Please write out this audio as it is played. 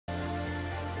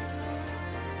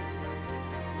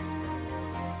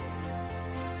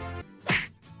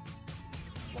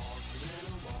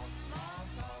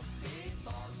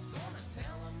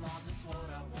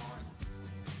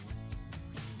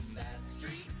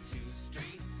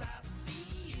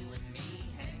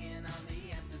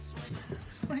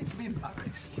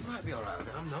might be all right with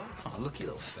it. I'm not. Oh, look at your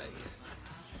little face.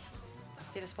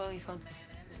 Did I spoil your fun?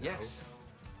 Yes.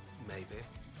 Maybe.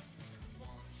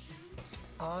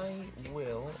 I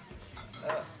will...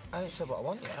 I ain't said what I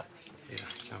want yet. Yeah, you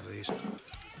can have these. No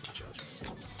charge.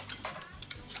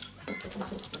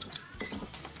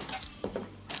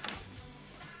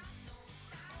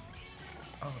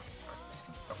 Oh,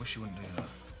 I wish you wouldn't do that.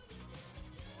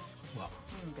 What?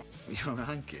 You're on a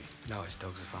hanky? No, it's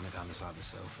Doug's. I found it down the side of the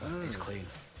sofa. Oh. It's clean.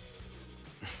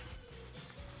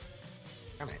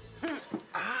 Damn it.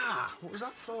 Ah! What was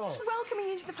that for? Just welcoming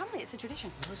you into the family. It's a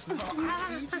tradition. No, it's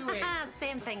not. You do it.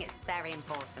 Same thing. It's very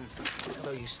important.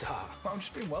 Hello, you start. Well, I'm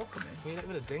just being welcoming. We ain't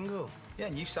with a dingle. Yeah,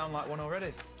 and you sound like one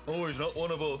already. Oh, he's not one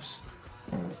of us.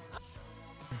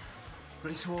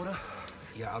 Ready to order?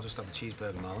 Yeah, I'll just have a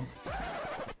cheeseburger, Marlon.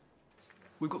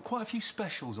 We've got quite a few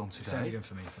specials on today. Send again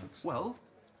for me, thanks. Well,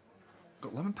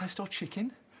 got lemon pesto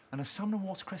chicken and a salmon and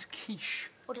watercress quiche.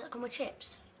 Or does that come with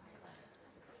chips?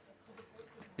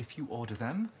 If you order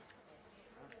them,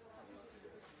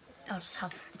 I'll just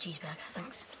have the cheeseburger,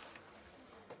 thanks.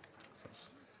 that's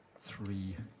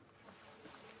 3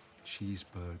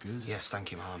 cheeseburgers. Yes,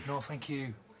 thank you, Marlon. No, thank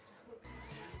you.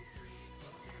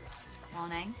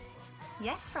 Morning.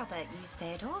 Yes, Robert, you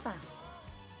stayed over.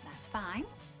 That's fine.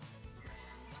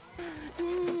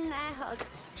 I hug.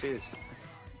 Cheers.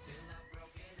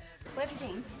 Where have you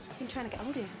been? I've been trying to get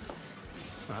hold of you.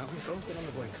 Right, my phone's been on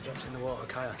the blink. I dropped in the water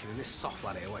kayaking, and this soft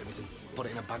lad here wanted me to put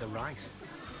it in a bag of rice.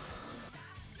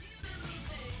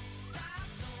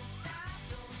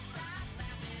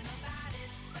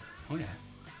 Oh, yeah.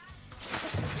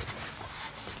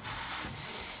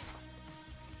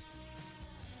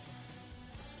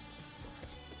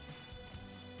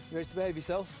 You ready to behave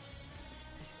yourself?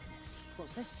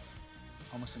 What's this?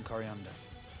 Hummus and coriander.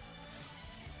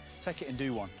 Take it and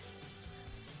do one.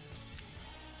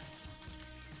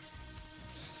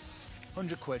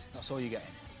 100 quid, that's all you're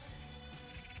getting.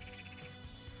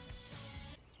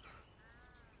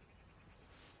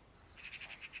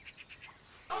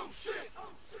 Oh, shit!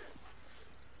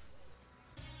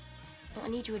 I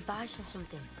need your advice on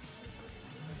something.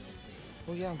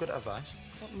 Well, yeah, I'm good at advice.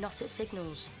 Not at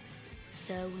signals.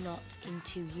 So not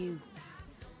into you.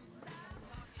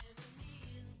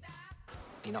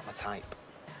 You're not my type.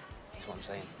 That's what I'm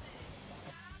saying.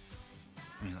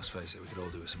 I mean, let's face it, we could all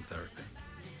do with some therapy.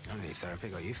 I don't need therapy.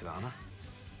 Got you for that, haven't I?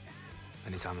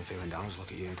 Anytime I'm feeling down, I just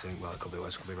look at you and think, well, it could be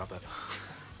worse, it could be Robert.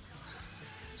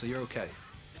 So you're okay?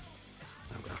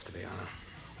 I'm gonna have to be, aren't I?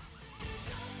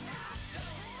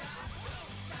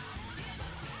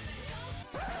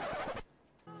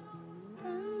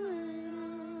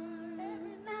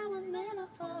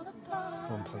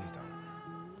 Come on, please don't.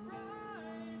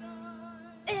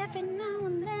 Every now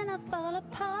and then I fall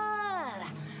apart,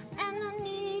 and I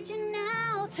need you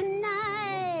now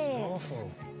tonight. It's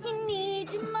awful. You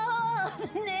need you more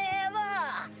than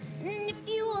ever, and if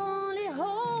you only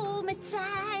hold me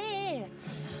tight,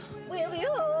 we'll be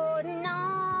holding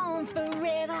on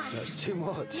forever. That's too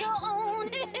much. You only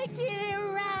get it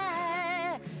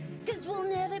right, 'cause we'll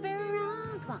never be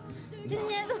wrong. Come on.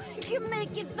 Together we can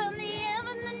make it from the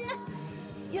heaven and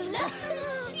your love is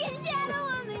your shadow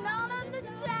on me all of the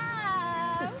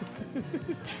time.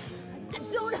 I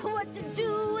don't know what to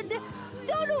do,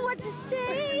 don't know what to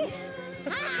say. I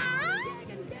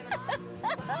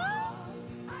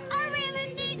really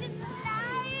need you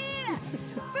tonight.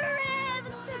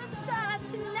 Forever's gonna start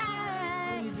tonight.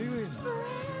 What are you doing?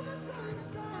 Forever's gonna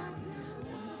start.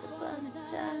 Once upon a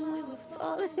time we were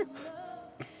falling.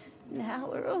 Now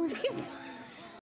we're only